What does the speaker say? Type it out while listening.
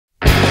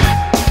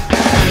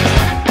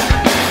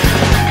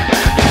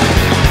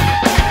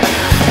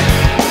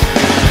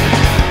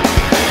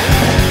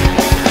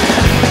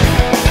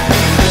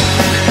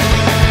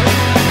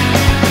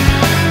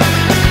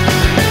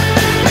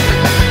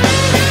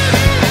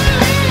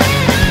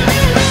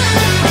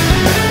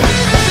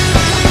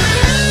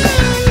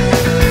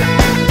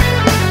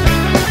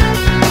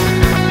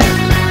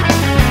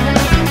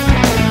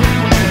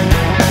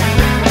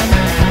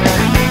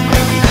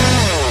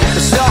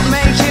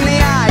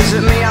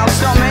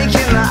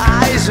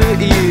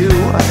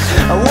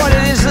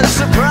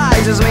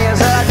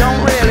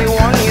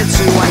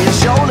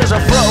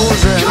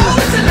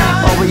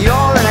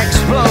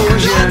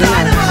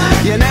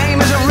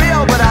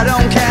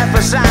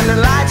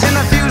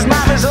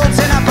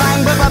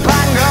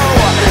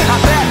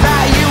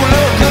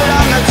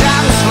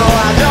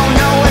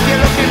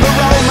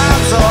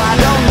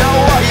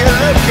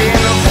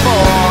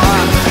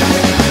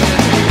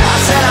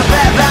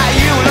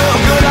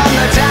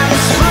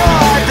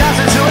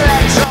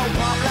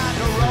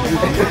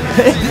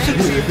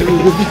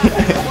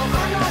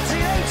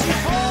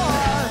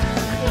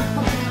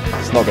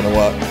It's not going to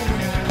work.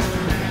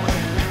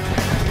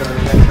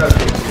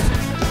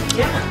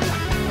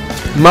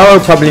 Morrow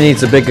probably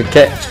needs a bigger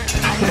kit.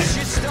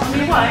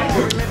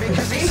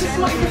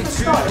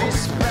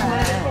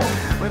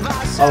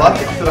 I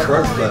like it. I feel like a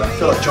rugby player. I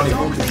feel like Johnny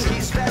Hawkins.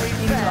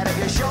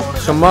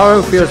 So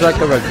Morrow feels like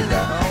a rugby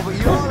player.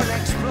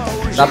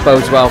 That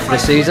bodes well for the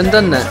season,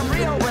 doesn't it?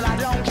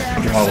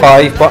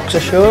 5 boxer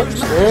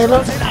shorts. There,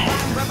 look.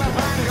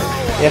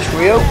 Yes,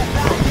 real.